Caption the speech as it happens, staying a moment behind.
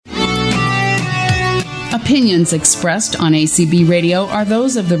Opinions expressed on ACB Radio are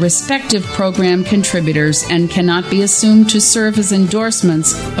those of the respective program contributors and cannot be assumed to serve as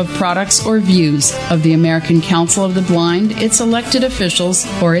endorsements of products or views of the American Council of the Blind, its elected officials,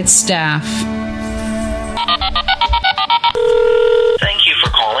 or its staff. Thank you for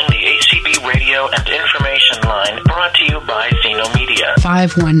calling the ACB Radio and Information Line, brought to you by Zeno Media.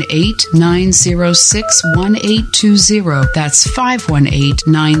 518-906-1820. That's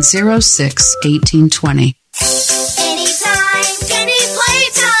 518-906-1820. Anytime, any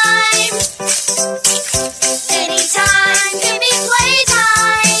playtime. Anytime, any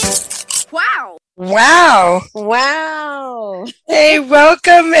playtime. Wow. Wow. Wow. Hey,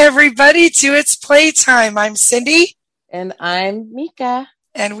 welcome everybody to It's Playtime. I'm Cindy. And I'm Mika.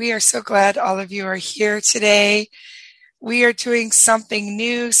 And we are so glad all of you are here today. We are doing something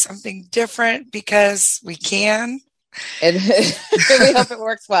new, something different because we can. And we hope it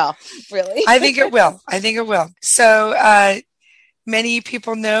works well, really. I think it will. So many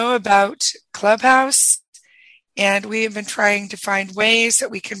people know about Clubhouse, and we have been trying to find ways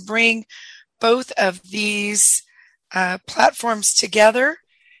that we can bring both of these platforms together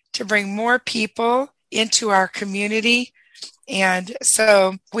to bring more people into our community. And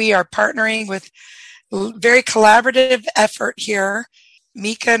so we are partnering with very collaborative effort here.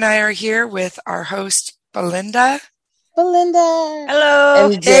 Mika and I are here with our host, Belinda.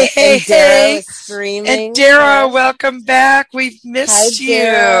 Hello. And Hey. Dara is streaming. And Dara, welcome back. We've missed you.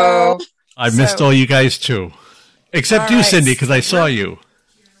 Dara. I missed all you guys too. Except All you, right. Cindy, because I saw you.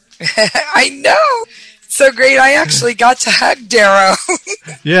 I know. So great. I actually got to hug Dara.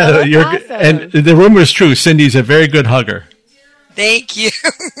 Yeah, you're awesome. and the rumor is true. Cindy's a very good hugger. Thank you.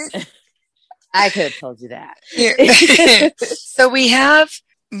 I could have told you that. So we have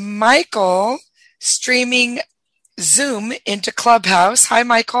Michael streaming Zoom into Clubhouse. Hi,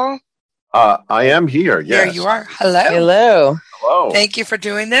 Michael. I am here. Yes. There you are. Hello. Hello. Hello. Thank you for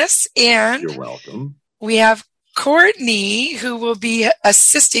doing this. And You're welcome. we have Courtney, who will be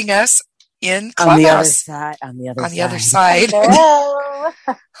assisting us in On the other Clubhouse. side. On the other side. Hello.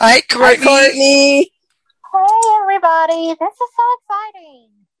 Hi, Hi, Courtney. Courtney. Hey, everybody. This is so exciting.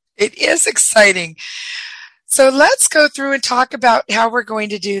 It is exciting. So let's go through and talk about how we're going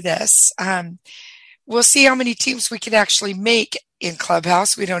to do this. We'll see how many teams we can actually make in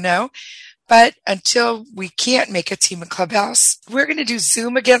Clubhouse. We don't know. But until we can't make a team in Clubhouse, we're going to do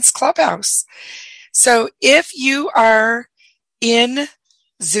Zoom against Clubhouse. So if you are in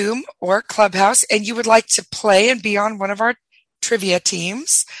Zoom or Clubhouse and you would like to play and be on one of our trivia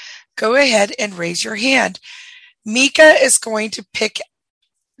teams, go ahead and raise your hand. Mika is going to pick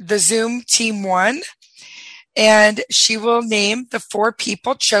the Zoom team 1, and she will name the 4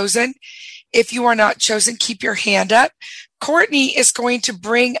 people chosen. If you are not chosen, keep your hand up. Courtney is going to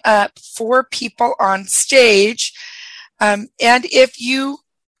bring up 4 people on stage. And if you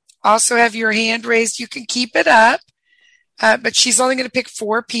also have your hand raised, you can keep it up. But she's only going to pick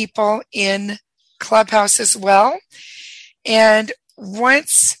 4 people in Clubhouse as well. And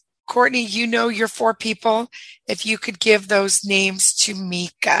once, Courtney, you know your 4 people, if you could give those names to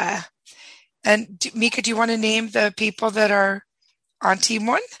Mika. And Mika, do you want to name the people that are on team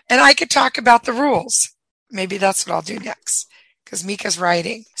 1? And I could talk about the rules. Maybe that's what I'll do next, because Mika's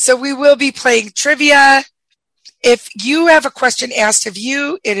writing. So we will be playing trivia. If you have a question asked of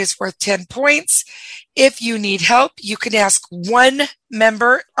you, it is worth 10 points. If you need help, you can ask one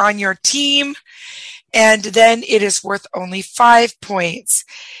member on your team, and then it is worth only 5 points.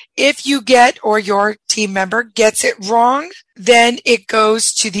 If you get, or your team member gets it wrong, then it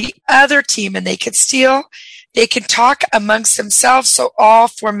goes to the other team and they can steal. They can talk amongst themselves, so all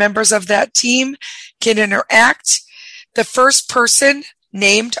 4 members of that team can interact. The first person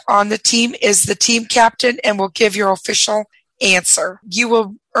named on the team is the team captain and will give your official answer. You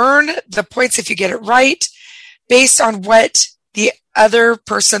will earn the points if you get it right based on what the other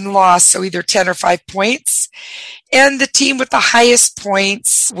person lost, so either 10 or 5 points. And the team with the highest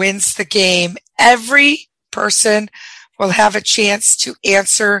points wins the game. Every person will have a chance to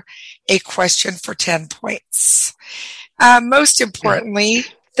answer a question for 10 points. Most importantly,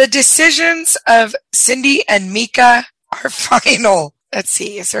 the decisions of Cindy and Mika are final. Let's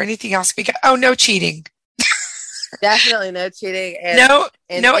see. Is there anything else, Mika? Oh, no cheating. Definitely no cheating. No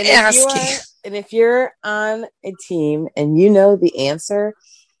asking. And if you're on a team and you know the answer,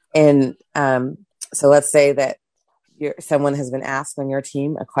 and so let's say that someone has been asked on your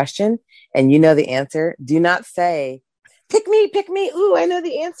team a question and you know the answer, do not say, pick me. Ooh, I know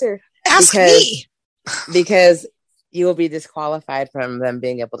the answer. Ask me. Because you will be disqualified from them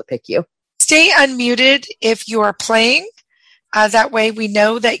being able to pick you. Stay unmuted if you are playing. That way we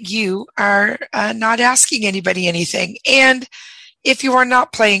know that you are not asking anybody anything. And if you are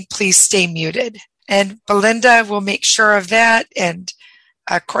not playing, please stay muted. And Belinda will make sure of that. And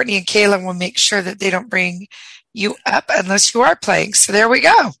Courtney and Kayla will make sure that they don't bring you up unless you are playing. So there we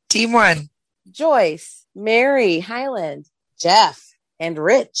go. Team 1. Joyce, Mary, Highland, Jeff, and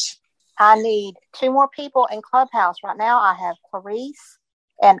Rich. I need 2 more people in Clubhouse. Right now I have Clarice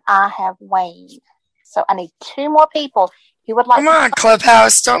and I have Wayne. So I need 2 more people. You would like Come on,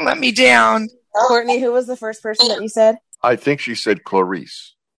 Clubhouse. Don't let me down. Courtney, who was the first person that you said? I think she said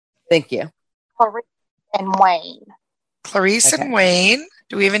Clarice. Thank you. Clarice and Wayne. Clarice Okay. and Wayne.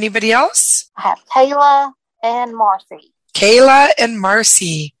 Do we have anybody else? I have Kayla and Marcy. Kayla and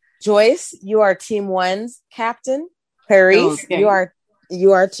Marcy. Joyce, you are Team 1's captain. Clarice, Okay. you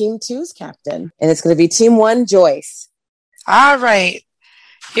are Team 2's captain. And it's going to be Team 1, Joyce. All right.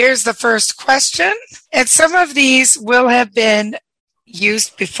 Here's the first question. And some of these will have been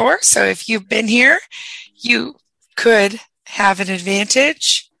used before. So if you've been here, you could have an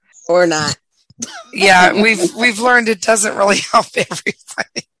advantage. Or not. Yeah, we've learned it doesn't really help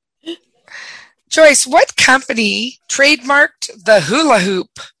everybody. Joyce, what company trademarked the hula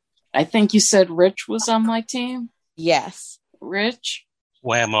hoop? I think you said Rich was on my team. Yes. Rich?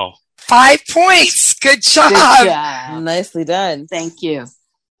 Whammo. 5 points. Good job. Good job. Nicely done. Thank you.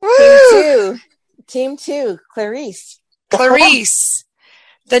 Woo! Team 2, Clarice. Clarice,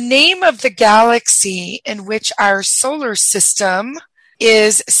 the name of the galaxy in which our solar system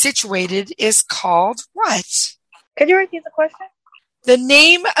is situated is called what? Could you repeat the question? The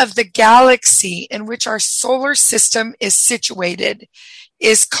name of the galaxy in which our solar system is situated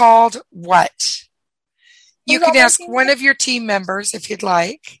is called what? You Who's can on my ask team? one of your team members if you'd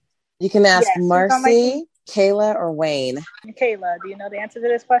like. You can ask Yes, who's on my Marcy, team? Kayla, or Wayne. Kayla, do you know the answer to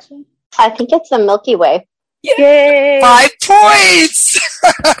this question? I think it's the Milky Way. Yay! 5 points.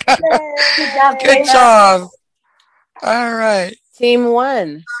 Good job, Good job. All right. Team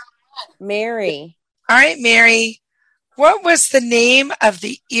 1, Mary. All right, Mary. What was the name of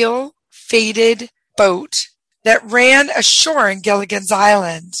the ill-fated boat that ran ashore in Gilligan's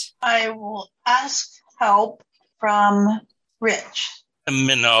Island? I will ask help from Rich. A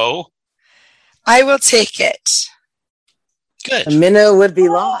minnow. I will take it. Good. A minnow would be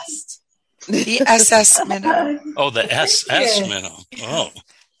lost. The SS Minnow. Oh, the SS minnow. Oh.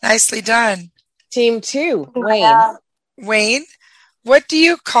 Nicely done. Team 2, Wayne. Yeah. Wayne, what do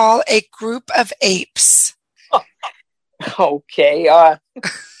you call a group of apes? Okay.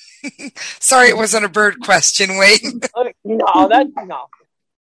 Sorry, it wasn't a bird question, Wayne. No.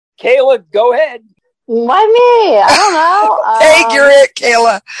 Kayla, go ahead. Why me? I don't know. Hey, you're it,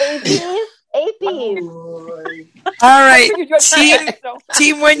 Kayla. Apes. All right. I figured you had time, so-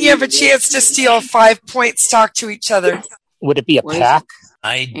 Team 1, you have a chance to steal 5 points. Talk to each other. Would it be a What is pack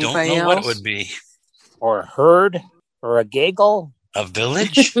I don't Anybody know what it else? would be. or a herd or a gaggle? A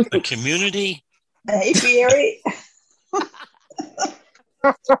village? A community? Apiary.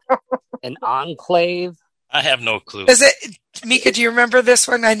 An enclave? I have no clue. Is it, Mika, do you remember this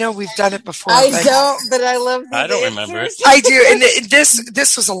one? I know we've done it before. I but- don't, but I love these I don't remember it. answers. I do. And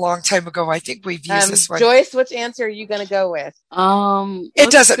this was a long time ago. I think we've used this one. Joyce, which answer are you going to go with? It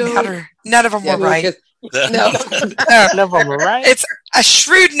let's doesn't go- matter. None of them were right. No. No. None of them are right. It's a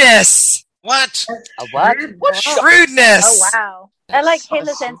shrewdness. What? A what? Shrewdness. Oh, wow. I like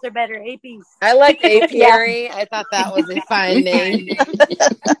Kayla's answer better. APs. I like apiary. I thought that was a fine name.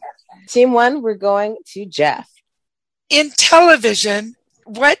 Team 1, we're going to Jeff. In television,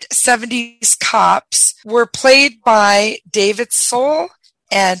 what 70s cops were played by David Soul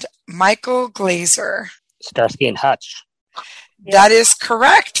and Michael Glazer? Starsky and Hutch. That is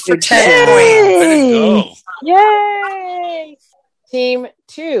correct for 10 Way points. to go. Yay! Team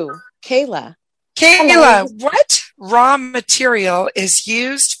 2, Kayla. Kayla, what raw material is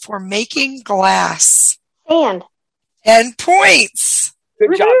used for making glass? Sand. 10 points.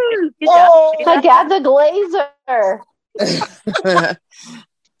 Good job. Good job. I got the glazer.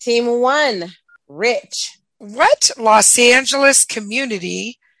 Team 1, Rich. What Los Angeles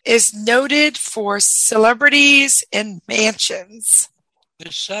community is noted for celebrities and mansions?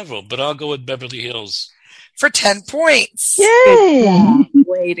 There's several, but I'll go with Beverly Hills. For 10 points. Yay!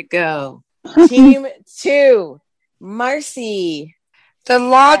 Way to go. Team 2, Marcy. The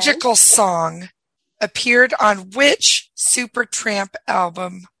Logical Song appeared on which Supertramp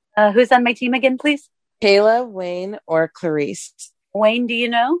album? Who's on my team again, please? Kayla, Wayne, or Clarice? Wayne, do you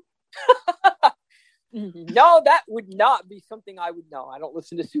know? No, that would not be something I would know. I don't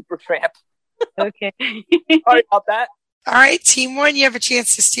listen to Supertramp. Okay. Sorry about that. All right, Team 1, you have a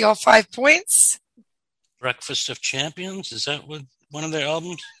chance to steal 5 points. Breakfast of Champions? Is that what one of their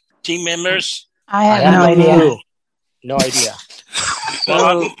albums? Team members? I have no idea. clue. No idea.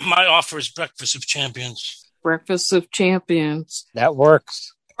 Well, my offer is Breakfast of Champions. Breakfast of Champions. That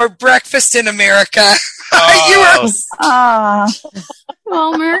works. Or Breakfast in America. Well,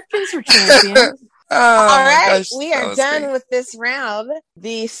 Americans are champions. All right, gosh, we that are was done great. with this round.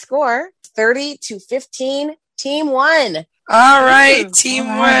 The score 30-15. Team 1. All right, team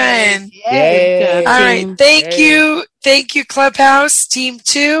one. Yay. All right, thank you, Clubhouse. Team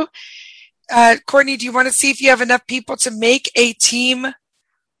 2. Courtney, do you want to see if you have enough people to make a team?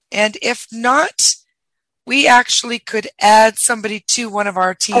 And if not, we actually could add somebody to one of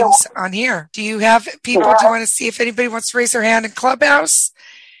our teams on here. Do you have people? Do you want to see if anybody wants to raise their hand in Clubhouse?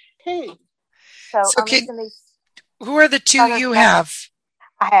 Okay. So who are the two you have?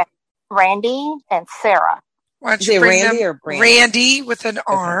 I have Randy and Sarah. Why don't Is you it bring Randy them? or Brandy? Randy with an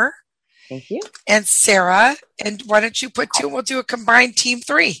R. Thank you. And Sarah. And why don't you put two? We'll do a combined team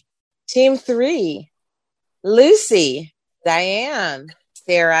 3. Team 3. Lucy, Diane,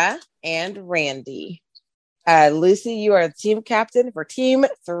 Sarah, and Randy. Lucy, you are the team captain for team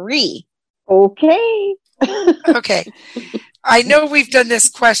 3. Okay. Okay. I know we've done this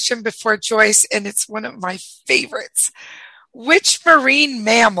question before, Joyce, and it's one of my favorites. Which marine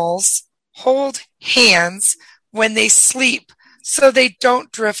mammals hold hands when they sleep so they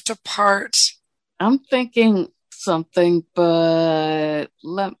don't drift apart? I'm thinking something, but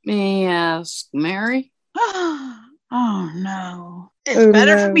let me ask Mary. Oh, no. It's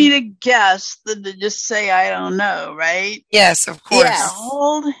better for me to guess than to just say I don't know, right? Yes, of course. Yeah.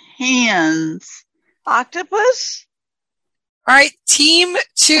 Hold hands. Octopus? All right, team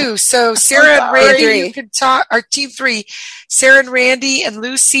 2. So Sarah and Randy, you can talk. Our team 3, Sarah and Randy and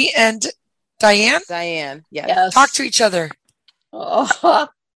Lucy and Diane. Diane, yes. Talk to each other.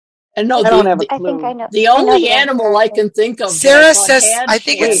 And no, I don't have a clue. I think I know. The I know only the animal answer. I can think of. Sarah says, I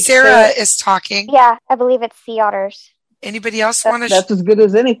think it's Sarah is talking. Yeah, I believe it's sea otters. Anybody else want to? That's as good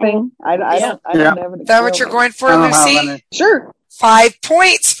as anything. I don't have Is that what you're going for, Lucy? Sure. 5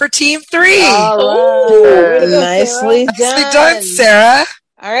 points for team 3. All right. Nicely done, Sarah.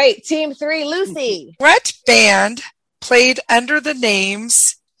 All right, team 3, Lucy. What band played under the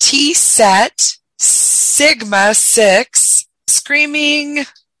names T-Set, Sigma 6, Screaming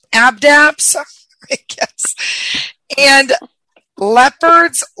Abdaps, I guess, and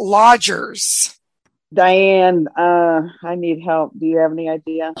Leopards Lodgers? Diane, I need help. Do you have any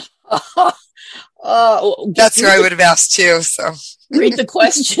idea? That's who I would have asked too. So read the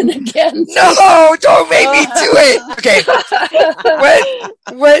question again. No, don't make me do it. Okay.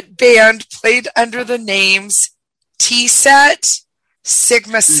 What band played under the names T-Set,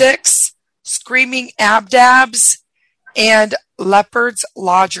 Sigma 6, Screaming Abdabs, and Leopards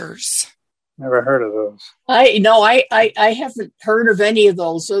Lodgers? Never heard of those. I haven't heard of any of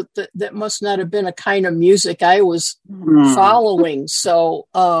those. That must not have been a kind of music I was following. So,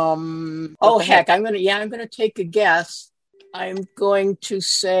 heck, I'm gonna take a guess. I'm going to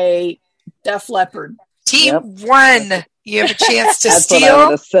say Def Leppard. Team 1, you have a chance to That's steal. what I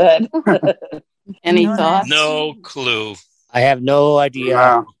would have said. Any thoughts? No clue. I have no idea.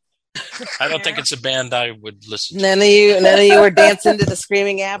 Wow. I don't think it's a band I would listen to. None of you were dancing to the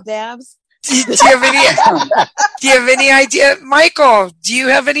Screaming Abdabs? Do you have any idea? Michael, do you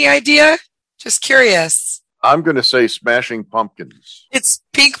have any idea? Just curious. I'm going to say Smashing Pumpkins. It's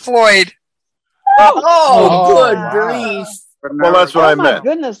Pink Floyd. Good grief. Well, that's what I meant.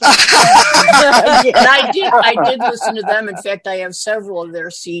 Goodness. And I did listen to them. In fact, I have several of their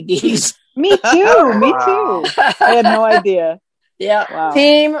CDs. Me too. Me too. I had no idea. Yeah. Wow.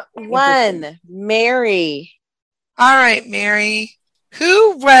 Team 1, Mary. All right, Mary.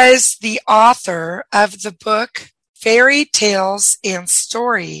 Who was the author of the book Fairy Tales and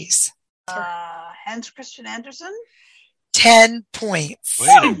Stories? Hans Christian Andersen? 10 points. Way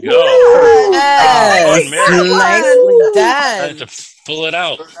to go. Yes. Mary. Nicely I done. had to pull it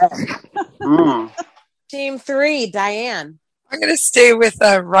out. Team 3, Diane. I'm going to stay with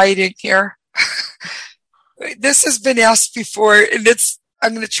writing here. This has been asked before, and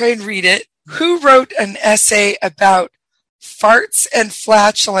I'm going to try and read it. Who wrote an essay about farts and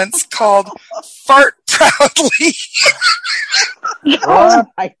flatulence called Fart Proudly? Oh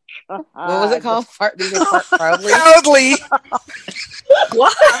my God. What was it called? Fart proudly? Proudly.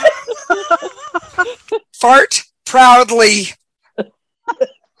 What? Fart Proudly.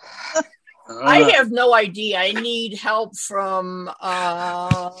 I have no idea. I need help from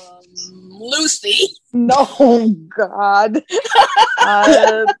Lucy. No, God.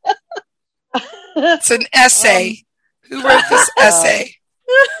 It's an essay. Who wrote this essay?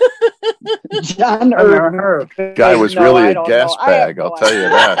 John Irvin. Guy was really a gas bag, I'll tell you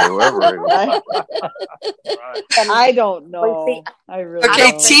that, whoever he was. I don't know. I really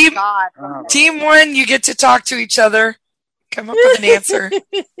Okay, don't. team one, you get to talk to each other. Come up with an answer.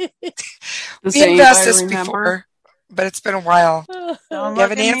 We asked this before, but it's been a while. You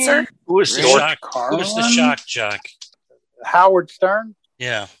have an answer? Who was the George shock? Carlin? Who was the shock jock? Howard Stern?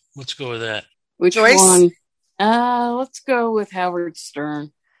 Yeah, let's go with that. Which Joyce? one? Let's go with Howard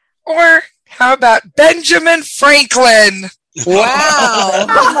Stern. Or how about Benjamin Franklin? Wow.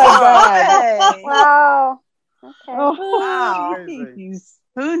 Oh my God. Wow. Okay. Wow. Jeez.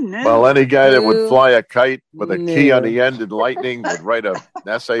 Who knew? Well, any guy that would Who fly a kite with a key knew? on the end and lightning would write an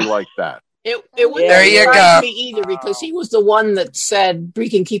essay like that. It wouldn't There you surprise go. me either because he was the one that said we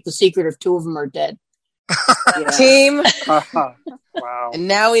can keep the secret if two of them are dead. Team. Wow. And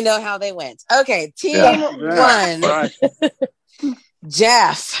now we know how they went. Okay, team Yeah, one. right.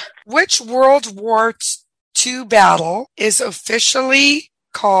 Jeff. Which World War II battle is officially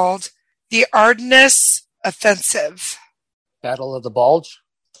called the Ardennes Offensive? Battle of the Bulge.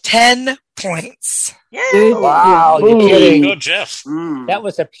 10 points. Yay. Wow, you're Go, kidding. Jeff. That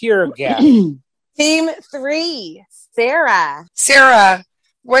was a pure guess. Team three. Sarah. Sarah,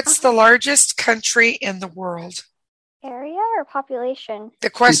 what's the largest country in the world? Area or population? The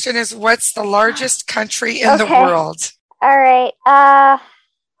question is, what's the largest country in the Okay. world? All right.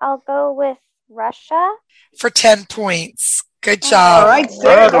 I'll go with Russia. For 10 points. Good job. All right,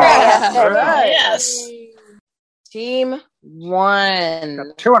 Sarah. Yes. All right. Yes. Team one.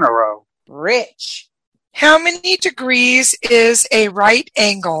 Got 2 in a row. Rich. How many degrees is a right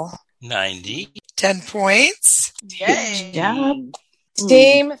angle? 90. 10 points. Yay. job.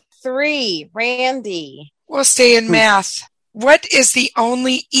 Team three. Randy. We'll stay in math. What is the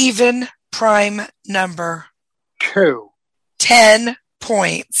only even prime number? 2. 10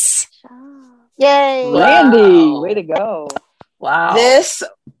 points. Yay. Randy, way to go. Wow. This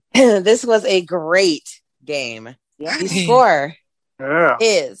was a great game. The score Yeah.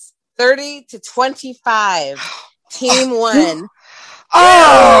 is 30-25. Team one.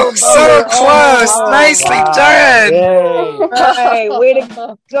 Oh, so close. Nicely done. All right, way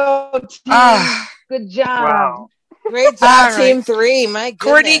to go, team. Ah. Good job. Wow. Great job, All right. team three. My goodness.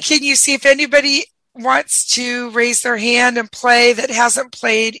 Courtney, can you see if anybody wants to raise their hand and play that hasn't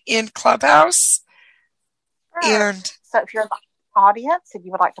played in Clubhouse? Sure. And So if you're in the audience, if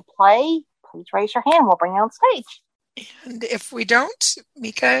you would like to play, please raise your hand. We'll bring you on stage. And if we don't,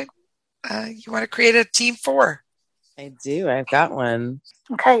 Mika, you want to create a team 4? I do. I've got one.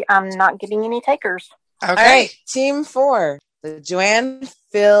 Okay, I'm not getting any takers. Okay. All right, team 4. So Joanne,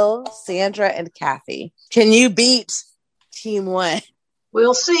 Phil, Sandra, and Kathy. Can you beat team 1?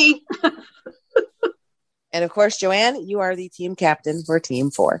 We'll see. And of course, Joanne, you are the team captain for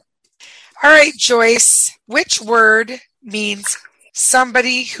team 4. All right, Joyce. Which word means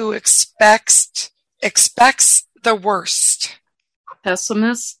somebody who expects the worst?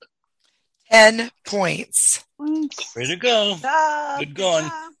 Pessimist. 10 points. Way to go. Good going.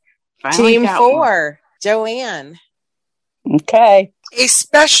 Finally Team got 4, Joanne. Okay. A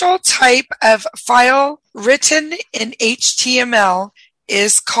special type of file written in HTML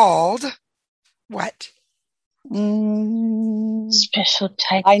is called what? Special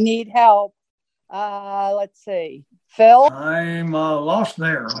type. I need help. Let's see. Phil? I'm lost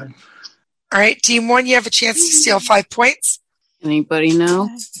there. All right, team 1, you have a chance to steal 5 points. Anybody know?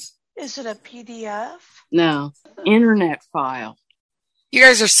 Is it a PDF? No. Internet file. You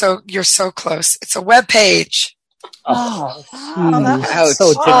guys you're so close. It's a web page. Oh, Ouch.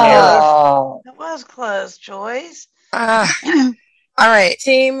 So generic. That was close, Joyce. All right.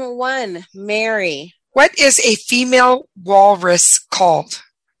 Team 1, Mary. What is a female walrus called?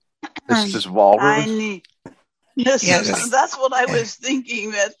 This is Walrus. That's what I was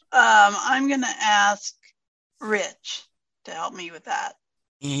thinking. But I'm going to ask Rich to help me with that.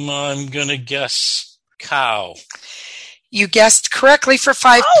 I'm going to guess cow. You guessed correctly for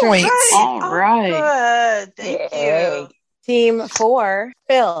 5 points. All right. Good. Thank you. Team 4,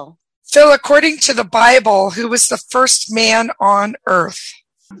 Phil. Phil, according to the Bible, who was the first man on earth?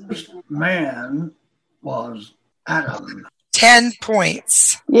 First man was Adam. 10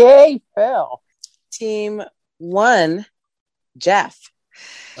 points. Yay, Phil. Team 1, Jeff.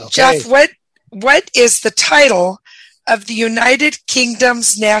 Okay. Jeff, what is the title of the United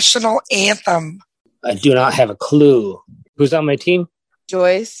Kingdom's national anthem? I do not have a clue. Who's on my team?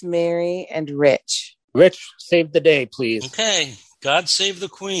 Joyce, Mary, and Rich. Rich, save the day, please. Okay. God save the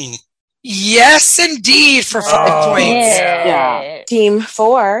Queen. Yes, indeed, for 5 points. Yeah. Team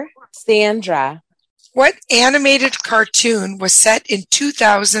 4, Sandra. What animated cartoon was set in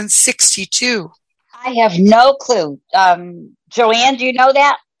 2062? I have no clue. Joanne, do you know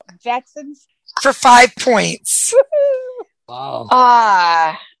that? Jackson's? For 5 points.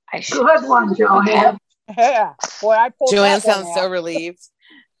 Wow. Good one, Joanne. Yeah. Boy, I pulled Joanne that one sounds out. so relieved.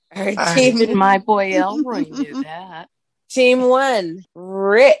 All right, Even my boy Elroy knew that. Team 1,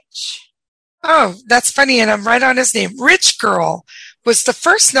 Rich. Oh, that's funny, and I'm right on his name. Rich Girl was the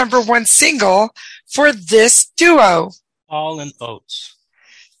first #1 single for this duo. All in Oats.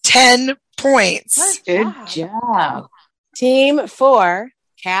 10 points. Good job. Team 4,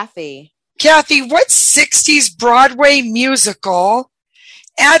 Kathy. Kathy, what 60s Broadway musical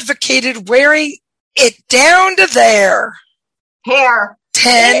advocated wearing it down to there? Hair.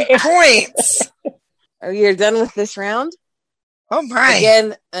 10 points. Oh, you're done with this round? Oh my.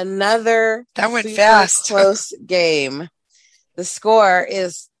 Again, another that went super fast. Close game. The score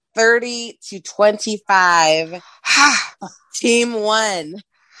is 30-25. Team 1.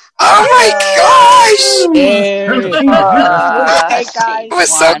 Oh my gosh! It was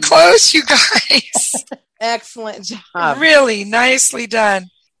so close, you guys. Excellent job. Really nicely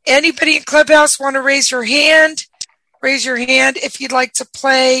done. Anybody in Clubhouse want to raise your hand? Raise your hand if you'd like to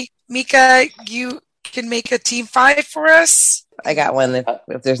play. Mika, you can make a team 5 for us. I got one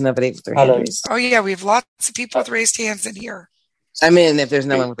if there's nobody with their hand raised. Oh yeah, we have lots of people with raised hands in here. I mean, if there's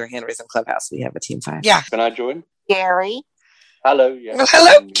no one with their hand raised in Clubhouse, we have a team 5. Yeah. Can I join? Gary. Hello. Yeah. Well,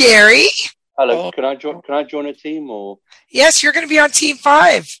 hello, Gary. Hello. Can I join? Can I join a team or? Yes, you're going to be on team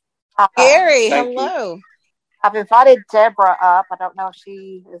 5. Gary, Thank hello. I've invited Deborah up. I don't know if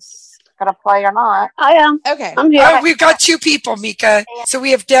she is going to play or not. I am. Okay. I'm here. Oh, we've got 2 people, Mika. So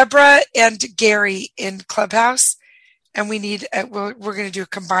we have Deborah and Gary in Clubhouse, and we need. We're going to do a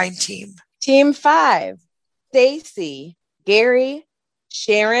combined team. Team 5, Stacy, Gary,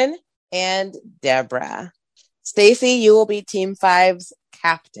 Sharon, and Deborah. Stacy, you will be Team 5's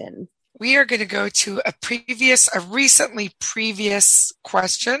captain. We are going to go to a recently previous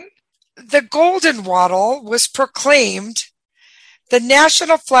question. The golden wattle was proclaimed the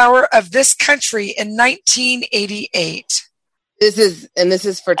national flower of this country in 1988. This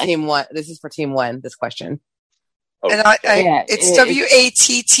is for Team 1. This is for Team 1. This question. And it's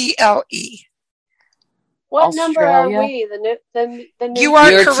WATTLE. What number are Australia? we? The new You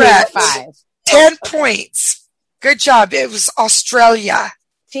are You're correct. Team 5. 10 points. Good job. It was Australia.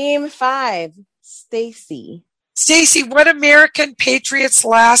 Team 5, Stacy. Stacy, what American patriot's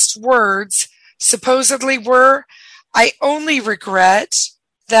last words supposedly were, "I only regret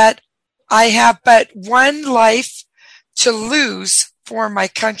that I have but one life to lose for my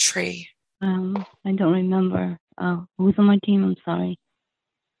country"? I don't remember. Who's on my team? I'm sorry.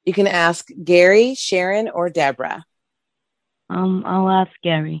 You can ask Gary, Sharon, or Deborah. I'll ask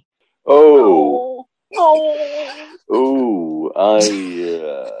Gary. Oh.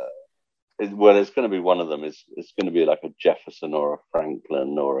 Well, it's going to be one of them. It's going to be like a Jefferson or a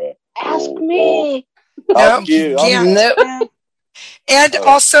Franklin or a. Ask me. Ask you. And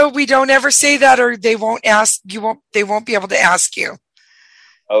also, we don't ever say that, or they won't ask you. They won't be able to ask you.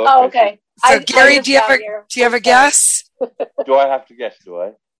 Oh, okay. So, Gary, do you have a guess? Do I have to guess? Do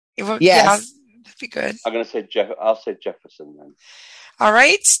I? Yes. Yeah, that'd be good. I'm going to say I'll say Jefferson then. All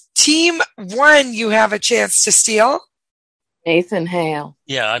right, Team 1, you have a chance to steal. Nathan Hale.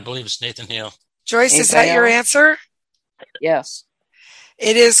 Yeah, I believe it's Nathan Hale. Joyce, is that your answer? Yes.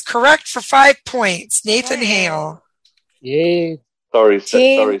 It is correct for 5 points. Nathan Hale. Yay. Sorry,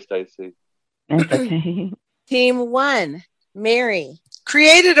 Stacey. Okay. Team 1, Mary.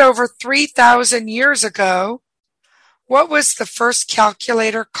 Created over 3,000 years ago, what was the first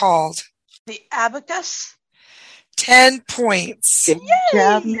calculator called? The abacus. 10 points. Yay!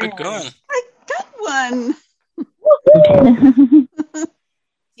 Good going. I got one.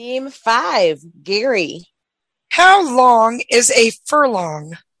 Team 5, Gary. How long is a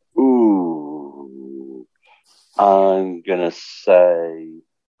furlong? Ooh. I'm going to say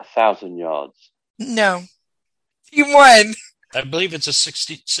 1,000 yards. No. Team 1. I believe it's a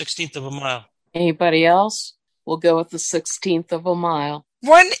 16th of a mile. Anybody else? We'll go with the 16th of a mile.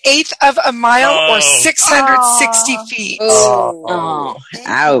 1/8 of a mile or 660 feet. Oh.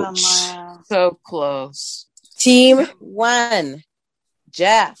 Ouch. So close. Team 1,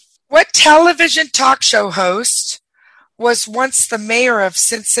 Jeff. What television talk show host was once the mayor of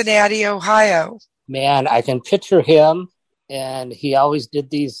Cincinnati, Ohio? Man, I can picture him, and he always did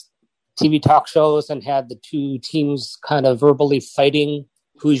these TV talk shows and had the 2 teams kind of verbally fighting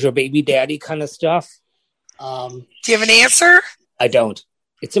who's your baby daddy kind of stuff. Do you have an answer? I don't.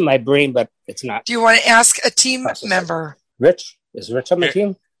 It's in my brain, but it's not. Do you want to ask a team member? Rich? Is Rich on my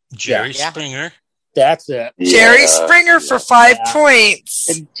team? Jerry Springer. That's it. Jerry Springer for 5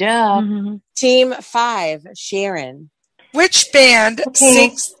 points. Good job. Team 5, Sharon. Which band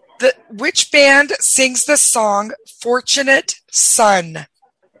sings the song Fortunate Son?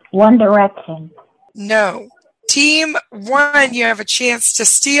 One Direction. No. Team 1, you have a chance to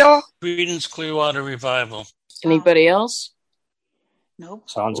steal. Creedence Clearwater Revival. Anybody else? Nope.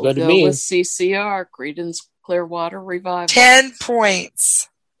 Sounds We'll good to go me. with CCR, Creedence Clearwater Revival. 10 points.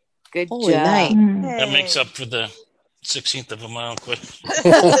 Good Holy job. night. That makes up for the 16th of a mile quick.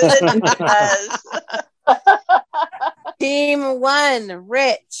 Team 1,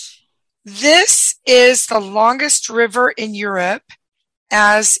 Rich. This is the longest river in Europe,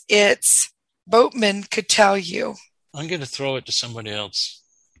 as its boatman could tell you. I'm going to throw it to somebody else.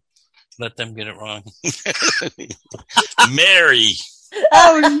 Let them get it wrong. Mary.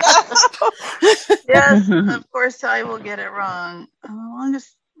 Oh no! Yes, of course I will get it wrong. The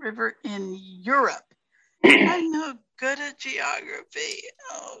longest river in Europe. I'm no good at geography.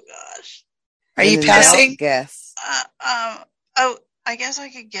 Oh gosh. Are you passing? Guess. I guess I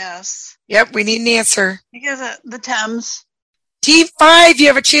could guess. Yep, we need an answer. I guess the Thames. Team 5, you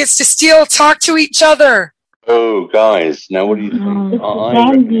have a chance to steal. Talk to each other. Oh, guys, now what do you think?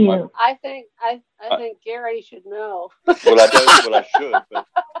 I think Gary should know. Well, I should, but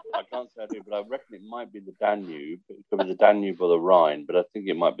I can't say I do. But I reckon it might be the Danube. It could be the Danube or the Rhine, but I think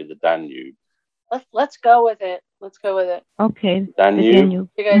it might be the Danube. Let's go with it. Let's go with it. Okay. Danube.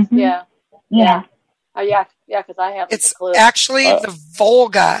 You guys, yeah. Yeah. Oh yeah, because I have It's a clue. actually the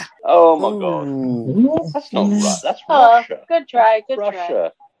Volga. Oh my God, that's not right. That's Russia. Good try. Good Russia.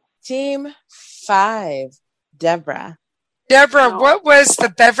 try. Team 5, Deborah. Deborah, what was the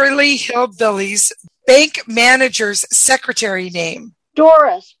Beverly Hillbillies bank manager's secretary name?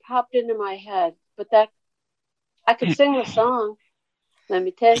 Doris popped into my head, but that I could sing the song. Let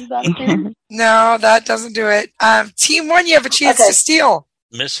me tell you about it. No, that doesn't do it. Team 1, you have a chance to steal.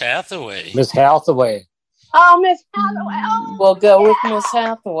 Miss Hathaway. Miss Hathaway. Oh, Miss Hathaway. Oh, we'll go with Miss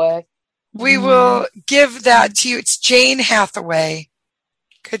Hathaway. We will give that to you. It's Jane Hathaway.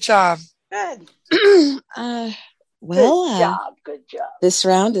 Good job. Good. Good job. This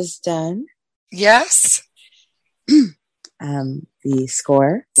round is done. Yes. The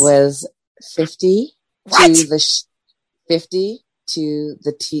score was 50 to the 50 to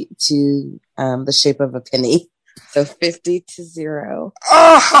the shape of a penny. So 50 to 0.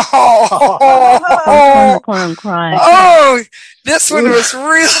 I'm crying. Oh, this one was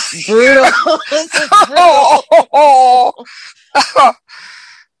really brutal.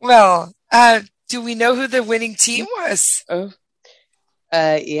 Well, do we know who the winning team was?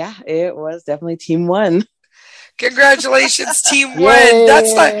 Yeah, it was definitely Team 1. Congratulations, Team 1. I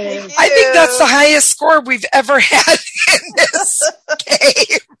think that's the highest score we've ever had in this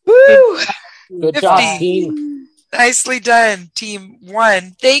game. Woo! Good 50. job, team. Nicely done, Team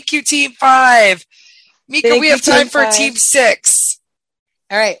 1. Thank you, Team 5. Mika, Thank we you, have time Team for 5. Team 6.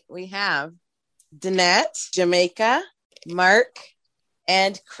 All right, we have Danette, Jamaica, Mark,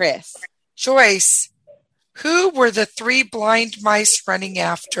 and Chris. Joyce, who were the 3 blind mice running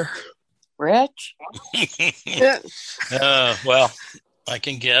after? Rich? Well, I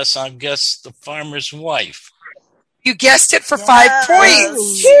can guess. I'll guess the farmer's wife. You guessed it for 5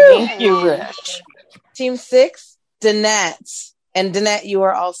 points. Thank you, Rich. Team 6, Danette. And Danette, you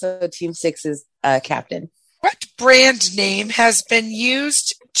are also Team 6's captain. What brand name has been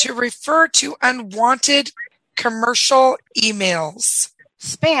used to refer to unwanted commercial emails?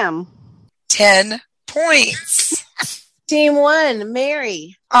 Spam. 10 points. Team 1,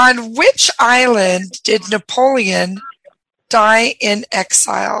 Mary. On which island did Napoleon die in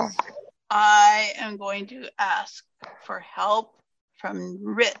exile? I am going to ask for help from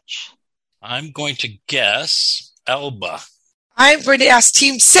Rich. I'm going to guess Elba. I'm going to ask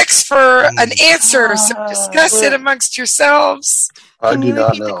Team 6 for an answer, so discuss it amongst yourselves. Can you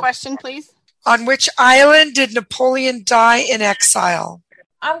repeat The question, please? On which island did Napoleon die in exile?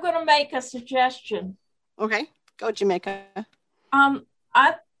 I'm going to make a suggestion. Okay, go Jamaica. Why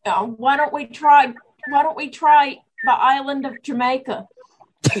don't we try the island of Jamaica?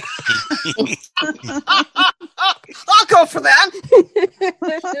 I'll go for that.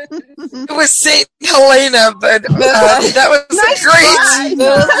 It was St. Helena, but that was great.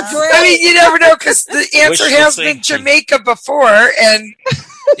 I mean, you never know because the answer has been Jamaica before, and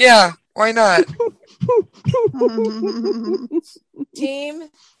yeah, why not? Team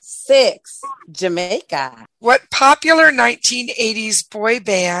 6, Jamaica. What popular 1980s boy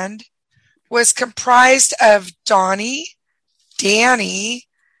band was comprised of Donnie, Danny,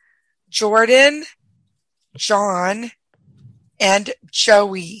 Jordan, John, and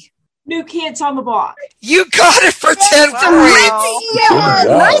Joey? New Kids on the Block. You got it for 10 points. Yeah,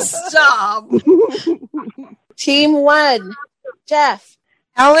 Good nice job. Team 1, Jeff.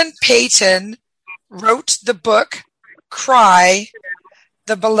 Alan Payton wrote the book Cry,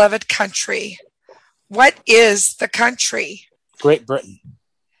 the Beloved Country. What is the country? Great Britain.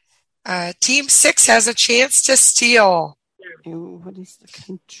 Team 6 has a chance to steal. What is the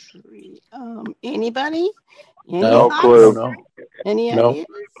country? Anybody? No thoughts? clue. No. Any No. ideas?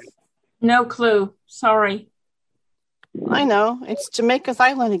 No clue. Sorry. I know. It's Jamaica's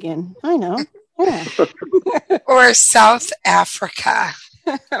island again. I know. Yeah. Or South Africa.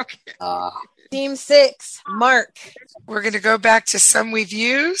 Team 6, Mark. We're going to go back to some we've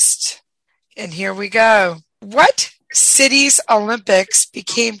used. And here we go. What city's Olympics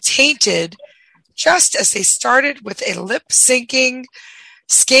became tainted just as they started with a lip-syncing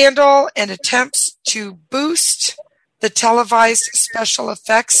scandal and attempts to boost the televised special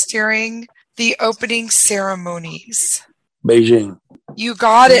effects during the opening ceremonies? Beijing. You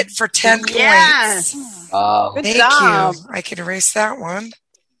got it for 10 Yes. points. Good Thank job. you. I can erase that one.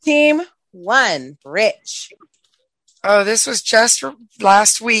 Team 1, Rich. Oh, this was just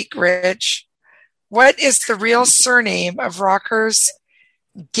last week, Rich. What is the real surname of rockers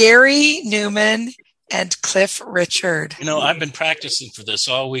Gary Newman and Cliff Richard? You know, I've been practicing for this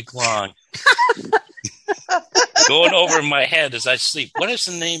all week long. Going over in my head as I sleep. What is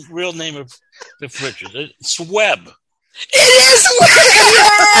the real name of Cliff Richard? It's Webb. It is Webb!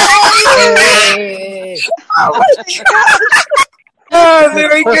 Oh my God. Oh,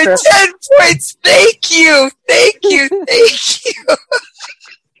 very good. 10 points. Thank you. Thank you. Thank you.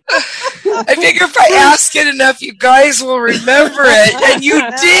 I figure if I ask it enough, you guys will remember it. And you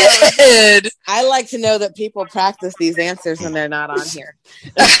did. I like to know that people practice these answers when they're not on here.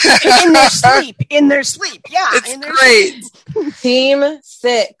 In their sleep. In their sleep. Yeah. It's in their great. sleep. Team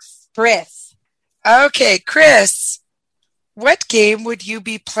 6, Chris. Okay, Chris, what game would you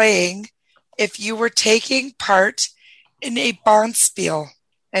be playing if you were taking part in a Bonspiel?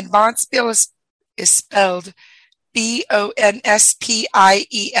 And Bonspiel is spelled Bonspiel.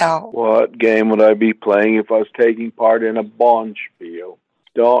 What game would I be playing if I was taking part in a Bonspiel?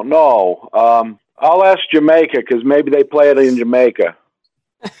 Don't know. I'll ask Jamaica because maybe they play it in Jamaica.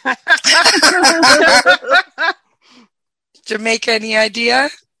 Jamaica, any idea?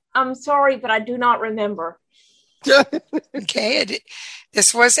 I'm sorry, but I do not remember. Okay,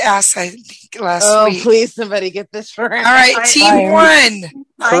 this was asked, I think, last week. Oh, please, somebody get this for All right, team 1.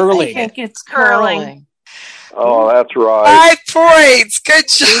 Curling. I think it's curling. Oh, that's right. 5 points. Good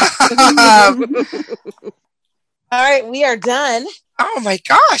job. All right, we are done. Oh my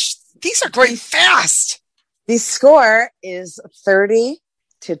gosh, these are going fast. The score is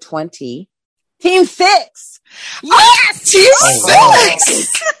 30-20. Team 6. Yes, team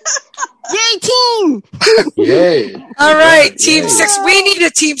 6. Yay, team! Yay. All right, Yay. team 6. We need a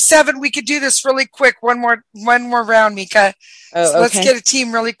team 7. We could do this really quick. One more round, Mika. Oh, So let's okay. get a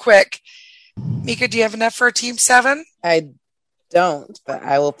team really quick. Mika, do you have enough for a team 7? I don't, but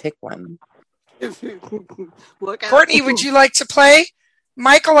I will pick one. Look out. Courtney, would you like to play?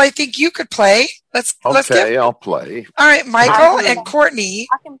 Michael, I think you could play. Let's Okay, get. I'll play. All right, Michael and Courtney.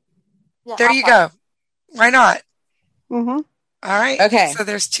 There you go. Why not? Mm-hmm. All right. Okay. So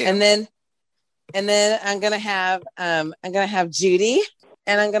there's 2. And then I'm gonna have Judy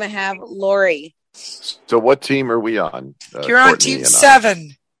and I'm gonna have Lori. So what team are we on? You're on Courtney team and I.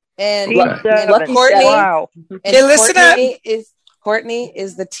 7. And, Team and seven. Courtney. Wow. And Okay, listen up. Courtney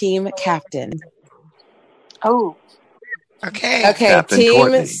is the team captain. Oh. Okay. Okay, Captain team.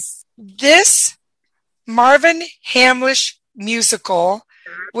 Courtney. This Marvin Hamlish musical,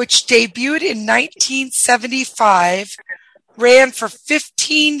 which debuted in 1975, ran for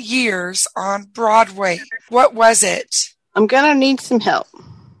 15 years on Broadway. What was it? I'm gonna need some help.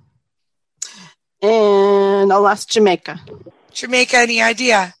 And I'll ask Jamaica. Jamaica, any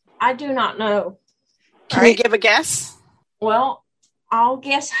idea? I do not know. Can you give a guess? Well, I'll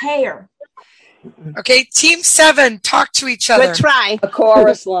guess hair. Okay, team 7, talk to each other. Good try. A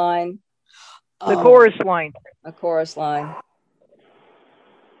chorus line. The chorus line. A chorus line.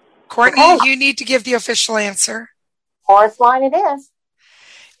 Courtney, Oh. you need to give the official answer. Chorus line it is.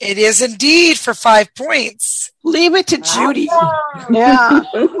 It is indeed for 5 points. Leave it to Judy. Awesome. Yeah.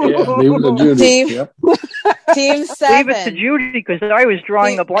 Yeah, leave it to Judy. Team, Yep. team 7. Leave it to Judy because I was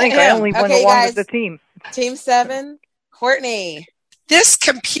drawing the blank. I only went Okay, along guys. with the team. Team 7. Courtney. This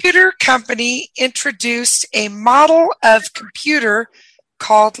computer company introduced a model of computer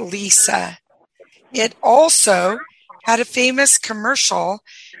called Lisa. It also had a famous commercial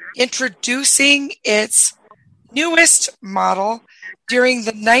introducing its newest model during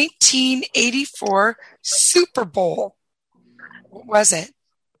the 1984 Super Bowl? What was it?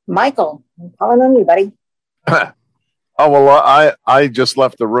 Michael, I'm calling on you, buddy. Oh, well, I just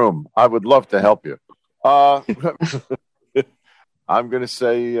left the room. I would love to help you. I'm going to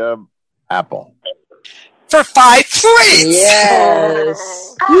say Apple. For 5 points.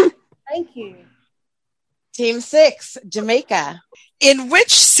 Yes. Thank you. Team 6, Jamaica. In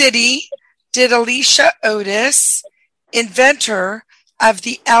which city did Alicia Otis, inventor of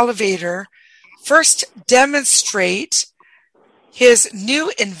the elevator, first demonstrate his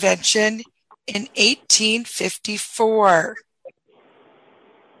new invention in 1854?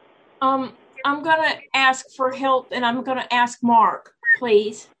 I'm gonna ask for help, and I'm gonna ask Mark,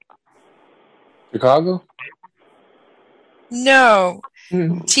 please. Chicago? No.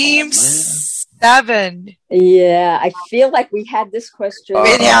 Team 7. Yeah, I feel like we had this question.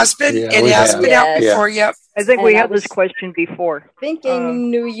 It has been. Yeah, it has been out before. Yep. I think And we I had this was question before. Thinking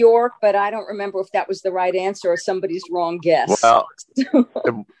New York, but I don't remember if that was the right answer or somebody's wrong guess. Well,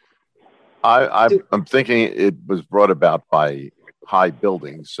 I'm thinking it was brought about by high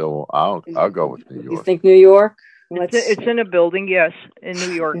buildings, so I'll go with New You York. think New York? It's in a building, yes, in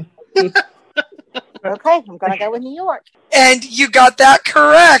New York. Okay, I'm going to go with New York. And you got that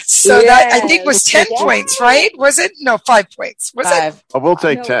correct. So that I think was 10 Yes. points, right? Was it? No, 5 points. Was 5. Oh, we'll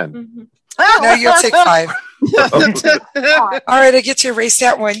take No. 10. No, you'll take 5. All right, I get to erase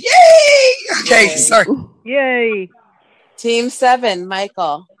that one. Yay! Okay, sorry. Yay. Team 7,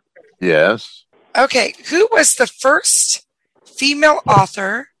 Michael. Yes. Okay, who was the first female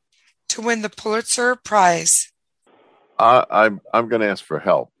author to win the Pulitzer Prize? I'm going to ask for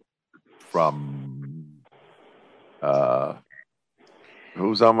help from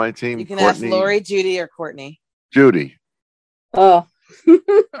who's on my team? You can Courtney? ask Lori, Judy, or Courtney. Judy. Oh,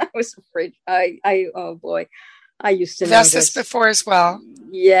 I was afraid. Oh boy, I used to I've know asked this. this before as well.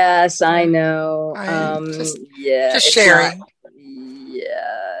 Yes, I know. Just it's sharing. not-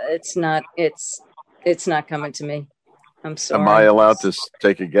 it's not. It's not coming to me. I'm sorry. Am I allowed to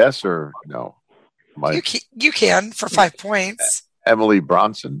take a guess or no? You can for 5 points. Emily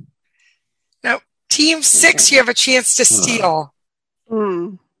Bronson. No, Team 6, you have a chance to steal.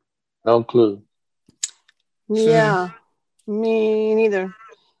 No clue. Yeah. Me neither.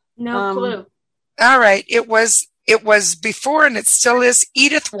 No clue. All right, it was before, and it still is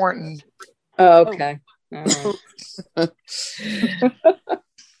Edith Wharton. Oh, okay. All right.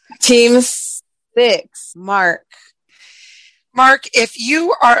 Team 6, Mark. Mark, if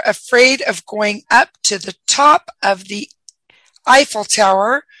you are afraid of going up to the top of the Eiffel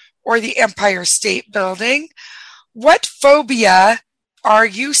Tower or the Empire State Building, what phobia are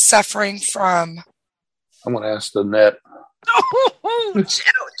you suffering from? I'm going to ask the net.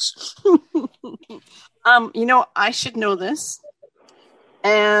 I should know this,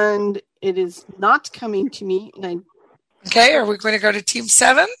 and it is not coming to me. And Okay, are we going to go to Team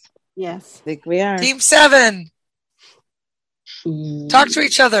 7? Yes. I think we are. Team 7. Talk to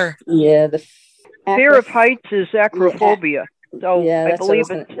each other. Yeah, the Fear of heights is acrophobia. So Yeah, I that's what I believe was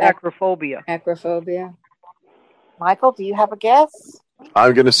gonna- it's acrophobia. acrophobia. Michael, do you have a guess?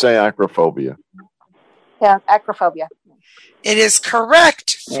 I'm going to say acrophobia. Yeah, acrophobia. It is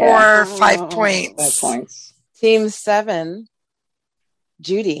correct for Yeah. 5 points. 5 points. Team 7,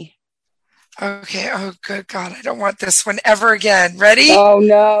 Judy. Okay, oh good God, I don't want this one ever again. Ready? Oh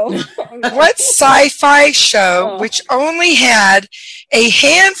no. What sci-fi show, which only had a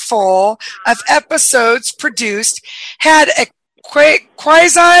handful of episodes produced, had a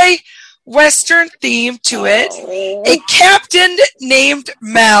quasi-Western theme to it, a captain named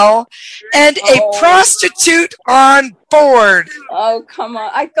Mel, and a prostitute on board? Oh, come on.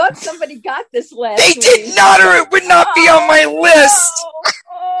 I thought somebody got this last They week. did not, or it would not be on my list.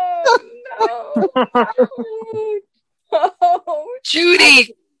 Oh,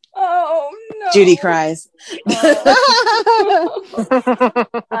 Judy. Oh, no. Judy cries.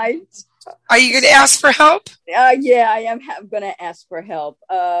 Are you going to ask for help? Yeah, I am going to ask for help.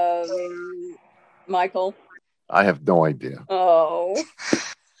 Michael? I have no idea. Oh.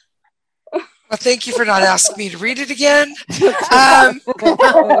 Well, thank you for not asking me to read it again.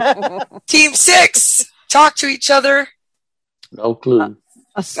 Team 6, talk to each other. No clue.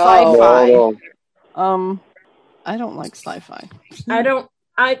 A sci-fi. Oh. I don't like sci-fi. I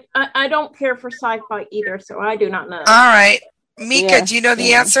don't care for sci-fi either, so I do not know. All right. Mika, Yeah, do you know the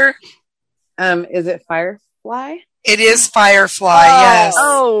yeah. answer? Is it Firefly? It is Firefly, yes.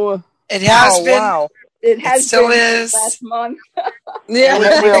 Oh. It has been. Wow. It has still been is. last month. Yeah, I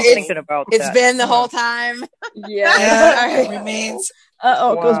was thinking about it's that. been the whole time. Yeah. Yeah, it remains.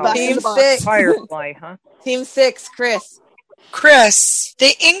 Uh-oh, it goes back Team in the box. 6. Firefly, huh? Team 6, Chris. Chris,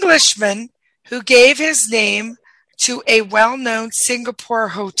 the Englishman who gave his name to a well-known Singapore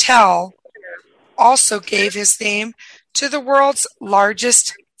hotel, also gave his name to the world's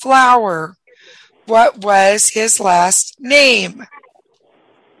largest flower. What was his last name?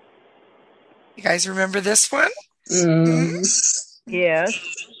 You guys remember this one? Yes.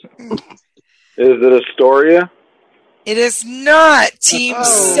 Is it Astoria? It is not. Team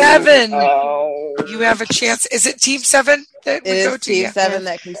 7. You have a chance. Is it Team 7 that we It go is to? Team Yeah. 7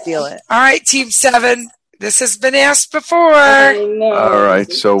 that can steal it. All right, Team 7. This has been asked before. All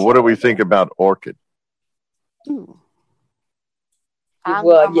right. So, what do we think about Orchid?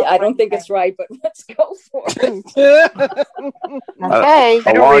 Well, yeah, I don't think it's right, but let's go for it. Okay.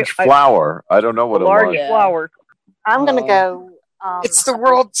 A large flower. I don't know what a large flower. I'm going to go. It's the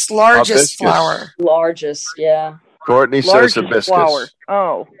world's largest Hibiscus. flower. Largest, yeah. Courtney says Largest hibiscus. flower.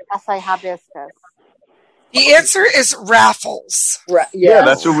 Oh. I say hibiscus. The answer is raffles. Yeah,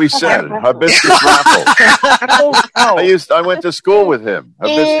 that's what we said. Hibiscus raffles. I went to school with him.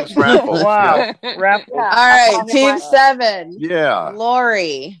 Hibiscus raffles. Wow. Yeah. Raffles. All right, Team 7. Yeah.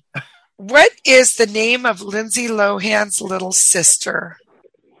 Lori. What is the name of Lindsay Lohan's little sister?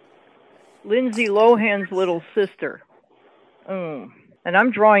 Lindsay Lohan's little sister. And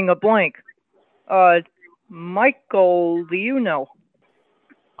I'm drawing a blank. Michael, do you know?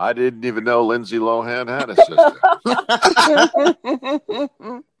 I didn't even know Lindsay Lohan had a sister.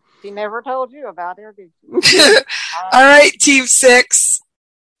 She never told you about her, did she? All right, Team 6.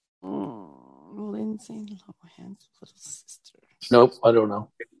 Lindsay Lohan's little sister. Nope, I don't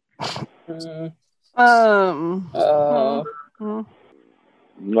know.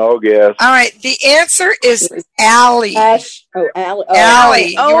 No guess. All right, the answer is Allie. Allie.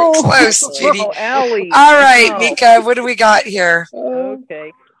 Allie. You were close, Judy. Allie. All right, Mika, what do we got here?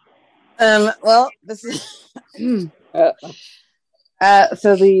 Okay. Well, this is so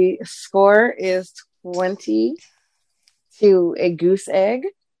the score is 20 to a goose egg.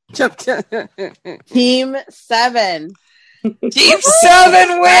 Team 7. Team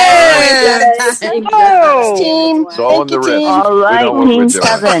 7 wins! Team. It's all in the wrist. All right, Team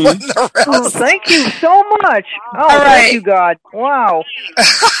 7. Oh, thank you so much. Oh, All right. thank you, God. Wow.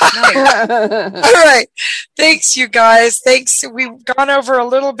 All right. Thanks, you guys. Thanks. We've gone over a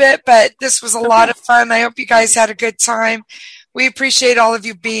little bit, but this was a lot of fun. I hope you guys had a good time. We appreciate all of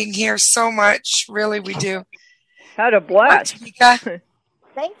you being here so much. Really, we do. Had a blast. Mika.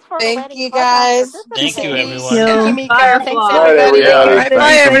 Thank you, guys. Thank you, everyone. Thank you, Mika. Bye, Thanks, everybody. everybody.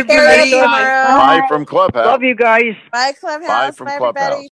 Bye, everybody. Bye from Clubhouse. Love you guys. Bye, Clubhouse. Bye from Bye, Clubhouse. everybody.